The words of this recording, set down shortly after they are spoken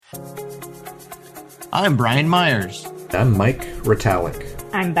I'm Brian Myers. I'm Mike Ritalik.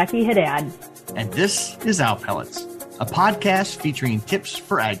 I'm Becky Haddad. And this is Owl Pellets, a podcast featuring tips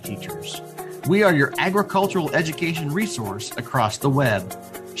for ag teachers. We are your agricultural education resource across the web,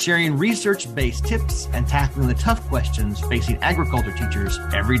 sharing research-based tips and tackling the tough questions facing agriculture teachers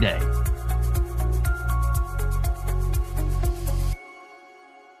every day.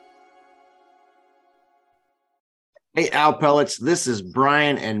 Hey, Owl Pellets, this is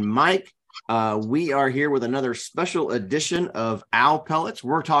Brian and Mike. We are here with another special edition of Owl Pellets.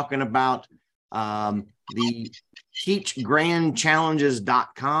 We're talking about the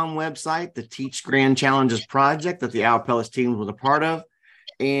teachgrandchallenges.com website, the Teach Grand Challenges project that the Owl Pellets team was a part of.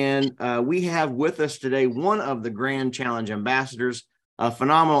 And we have with us today one of the Grand Challenge ambassadors, a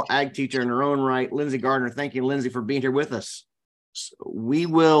phenomenal ag teacher in her own right, Lindsay Gardner. Thank you, Lindsay, for being here with us. So we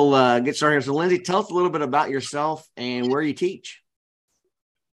will get started. So, Lindsay, tell us a little bit about yourself and where you teach.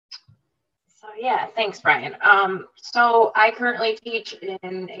 Yeah, thanks, Brian. So I currently teach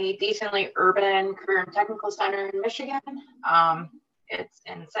in a decently urban career and technical center in Michigan. It's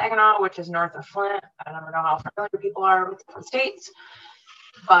in Saginaw, which is north of Flint. I don't know how familiar people are with different states,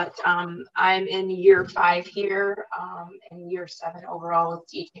 but I'm in year 5 here and year 7 overall with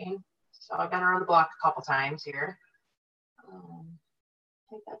teaching. So I've been around the block a couple times here. I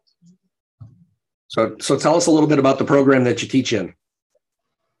think that's... So tell us a little bit about the program that you teach in.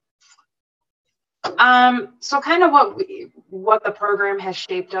 So kind of what the program has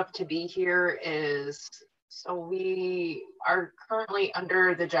shaped up to be here is, so we are currently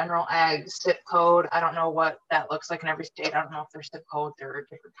under the general ag SIP code. I don't know what that looks like in every state. I don't know if they're SIP codes or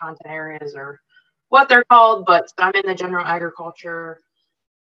different content areas or what they're called, but I'm in the general agriculture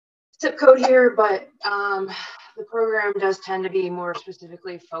SIP code here, but the program does tend to be more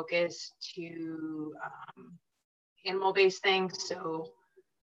specifically focused to animal-based things. So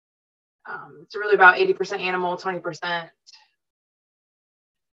it's really about 80% animal, 20%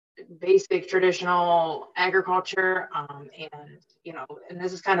 basic traditional agriculture. And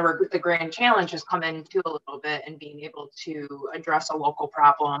this is kind of where the Grand Challenge has come into a little bit, and being able to address a local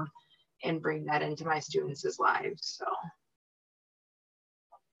problem and bring that into my students' lives. So.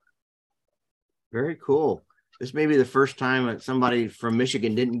 Very cool. This may be the first time that somebody from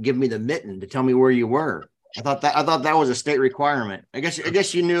Michigan didn't give me the mitten to tell me where you were. I thought that was a state requirement. I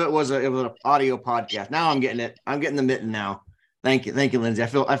guess you knew it was an audio podcast. Now I'm getting it. I'm getting the mitten now. Thank you, Lindsay. I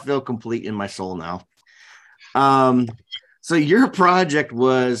feel complete in my soul now. So your project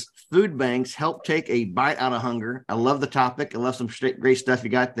was Food Banks Help Take a Bite Out of Hunger. I love the topic. I love some great stuff you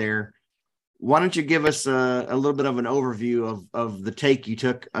got there. Why don't you give us a little bit of an overview of the take you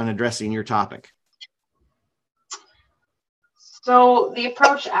took on addressing your topic? So the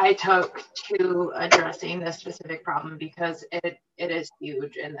approach I took to addressing this specific problem, because it is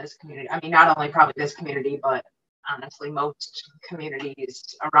huge in this community. I mean, not only probably this community, but honestly, most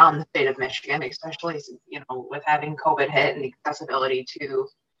communities around the state of Michigan, especially, with having COVID hit and the accessibility to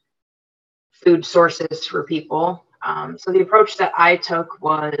food sources for people. So the approach that I took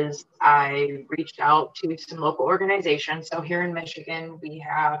was I reached out to some local organizations. So here in Michigan, we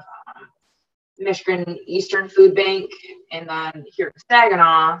have Michigan Eastern Food Bank, and then here in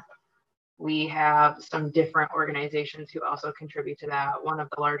Saginaw, we have some different organizations who also contribute to that. One of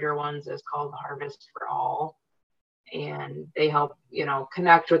the larger ones is called Harvest for All, and they help,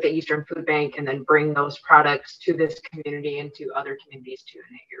 connect with the Eastern Food Bank and then bring those products to this community and to other communities too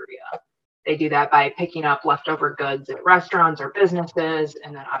in the area. They do that by picking up leftover goods at restaurants or businesses,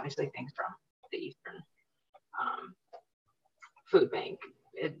 and then obviously things from the Eastern Food Bank.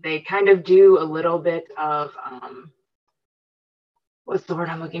 They kind of do a little bit of what's the word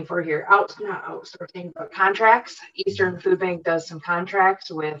I'm looking for here? Not outsourcing, but contracts. Eastern Food Bank does some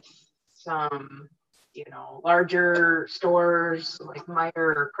contracts with some, larger stores like Meijer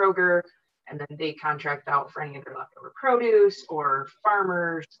or Kroger, and then they contract out for any of their leftover produce or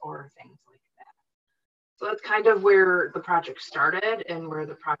farmers or things like that. So that's kind of where the project started, and where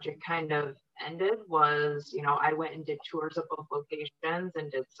the project kind of ended was, I went and did tours of both locations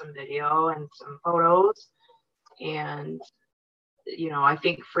and did some video and some photos. And, I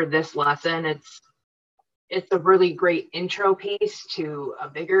think for this lesson, it's a really great intro piece to a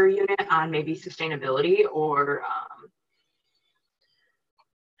bigger unit on maybe sustainability or,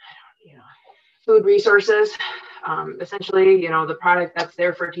 food resources. Essentially, the product that's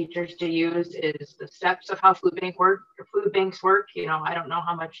there for teachers to use is the steps of how food banks work. I don't know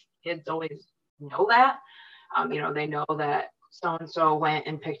how much kids always know that. They know that so-and-so went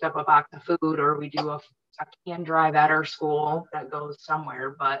and picked up a box of food, or we do a can drive at our school that goes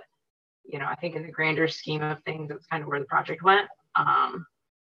somewhere. But, I think in the grander scheme of things, that's kind of where the project went.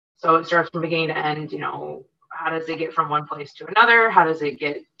 So it starts from beginning to end, how does it get from one place to another? How does it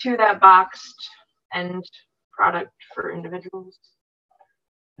get to that boxed end product for individuals?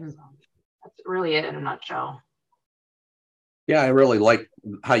 So that's really it in a nutshell. Yeah, I really like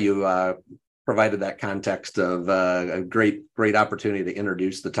how you provided that context of a great opportunity to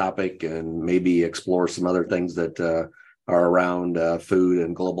introduce the topic and maybe explore some other things that are around food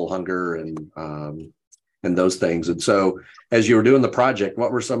and global hunger and those things. And so as you were doing the project,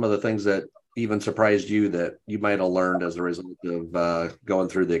 what were some of the things that even surprised you that you might have learned as a result of going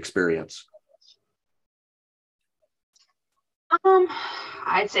through the experience?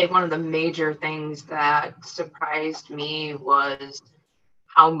 I'd say one of the major things that surprised me was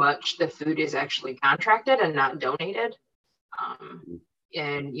how much the food is actually contracted and not donated.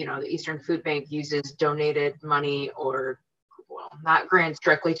 And, the Eastern Food Bank uses donated money or, not grants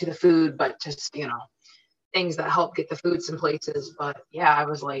directly to the food, but just, things that help get the food some places. But yeah, I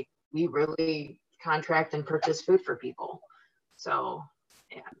was like, we really contract and purchase food for people. So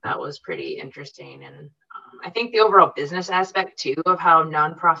yeah, that was pretty interesting. And I think the overall business aspect too of how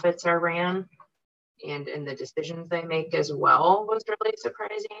nonprofits are ran and the decisions they make as well was really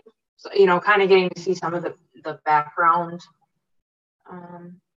surprising. So, kind of getting to see some of the background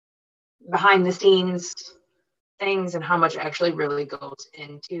behind the scenes things and how much actually really goes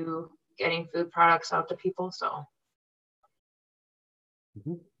into getting food products out to people. So.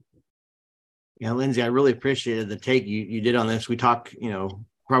 Yeah, Lindsay, I really appreciated the take you did on this. We talk,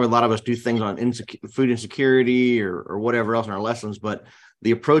 probably a lot of us do things on food insecurity or whatever else in our lessons, but the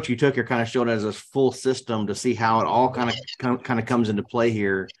approach you took here kind of showed as a full system to see how it all kind of comes into play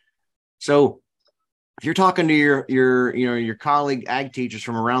here. So if you're talking to your colleague ag teachers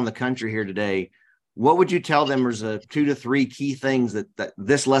from around the country here today, what would you tell them as 2 to 3 key things that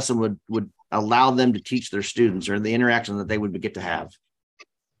this lesson would allow them to teach their students, or the interaction that they would get to have?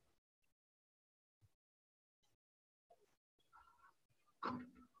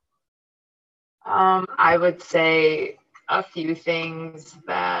 I would say a few things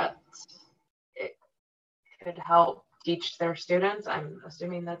that it could help teach their students. I'm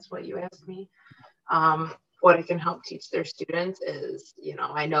assuming that's what you asked me. What it can help teach their students is,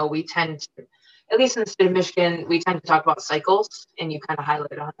 I know we tend to, at least in the state of Michigan, we tend to talk about cycles, and you kind of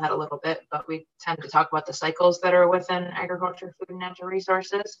highlighted on that a little bit, but we tend to talk about the cycles that are within agriculture, food, and natural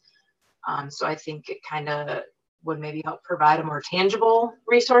resources. So I think it kind of would maybe help provide a more tangible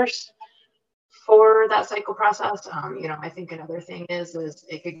resource for that cycle process. I think another thing is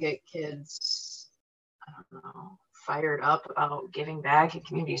it could get kids, fired up about giving back in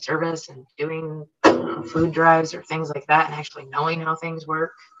community service and doing food drives or things like that, and actually knowing how things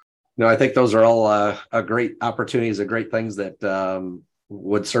work. No, I think those are all a great opportunities, great things that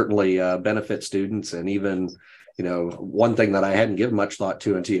would certainly benefit students. And even, one thing that I hadn't given much thought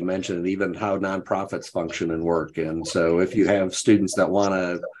to until you mentioned it, even how nonprofits function and work. And so if you have students that want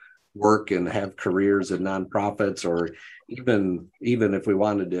to work and have careers in nonprofits, or even if we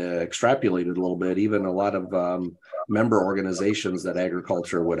wanted to extrapolate it a little bit, even a lot of member organizations that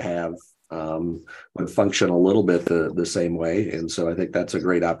agriculture would have would function a little bit the same way. And so I think that's a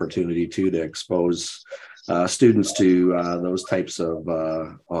great opportunity too, to expose students to those types of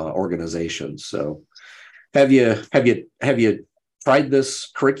organizations. So have you tried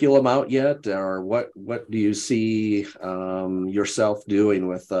this curriculum out yet, or what do you see yourself doing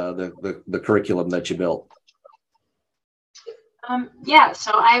with the curriculum that you built? Yeah,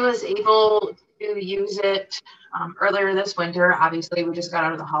 so I was able to use it earlier this winter. Obviously, we just got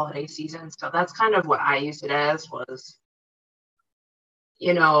out of the holiday season, so that's kind of what I used it as, was,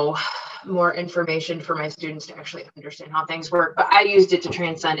 more information for my students to actually understand how things work. But I used it to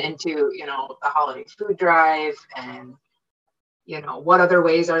transcend into, the holiday food drive, and what other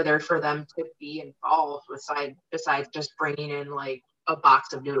ways are there for them to be involved besides just bringing in like a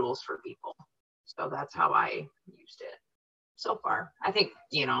box of noodles for people. So that's how I used it so far. I think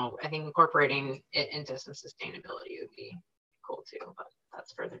incorporating it into some sustainability would be cool too, but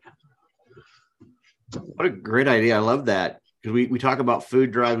that's further down. What a great idea. I love that, because we talk about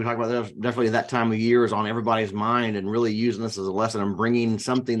food drive. We talk about that, definitely that time of year is on everybody's mind, and really using this as a lesson and bringing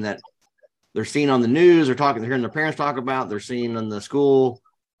something that they're seeing on the news, they're hearing their parents talk about, they're seeing in the school.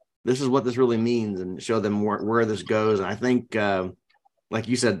 This is what this really means, and show them where this goes. And I think, like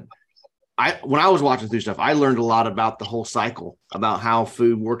you said, when I was watching through stuff, I learned a lot about the whole cycle, about how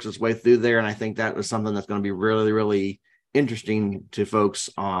food works its way through there. And I think that was something that's going to be really, really interesting to folks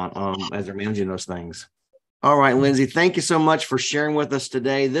as they're managing those things. All right, Lindsay, thank you so much for sharing with us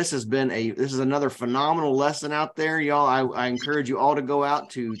today. This is another phenomenal lesson out there, y'all. I encourage you all to go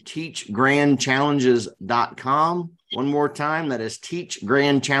out to teachgrandchallenges.com One more time, that is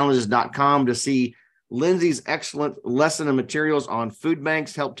teachgrandchallenges.com to see Lindsay's excellent lesson and materials on food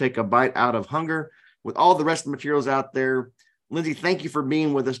banks, help take a bite out of hunger, with all the rest of the materials out there. Lindsay, thank you for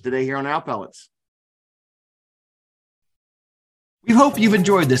being with us today here on Owl Pellets. We hope you've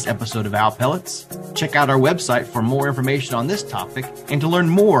enjoyed this episode of Owl Pellets. Check out our website for more information on this topic and to learn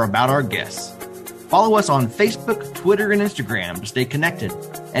more about our guests. Follow us on Facebook, Twitter, and Instagram to stay connected.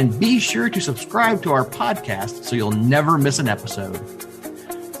 And be sure to subscribe to our podcast so you'll never miss an episode.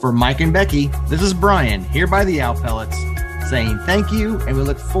 For Mike and Becky, this is Brian here by the Owl Pellets, saying thank you, and we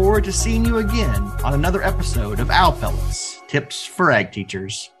look forward to seeing you again on another episode of Owl Pellets, Tips for Ag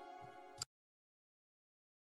Teachers.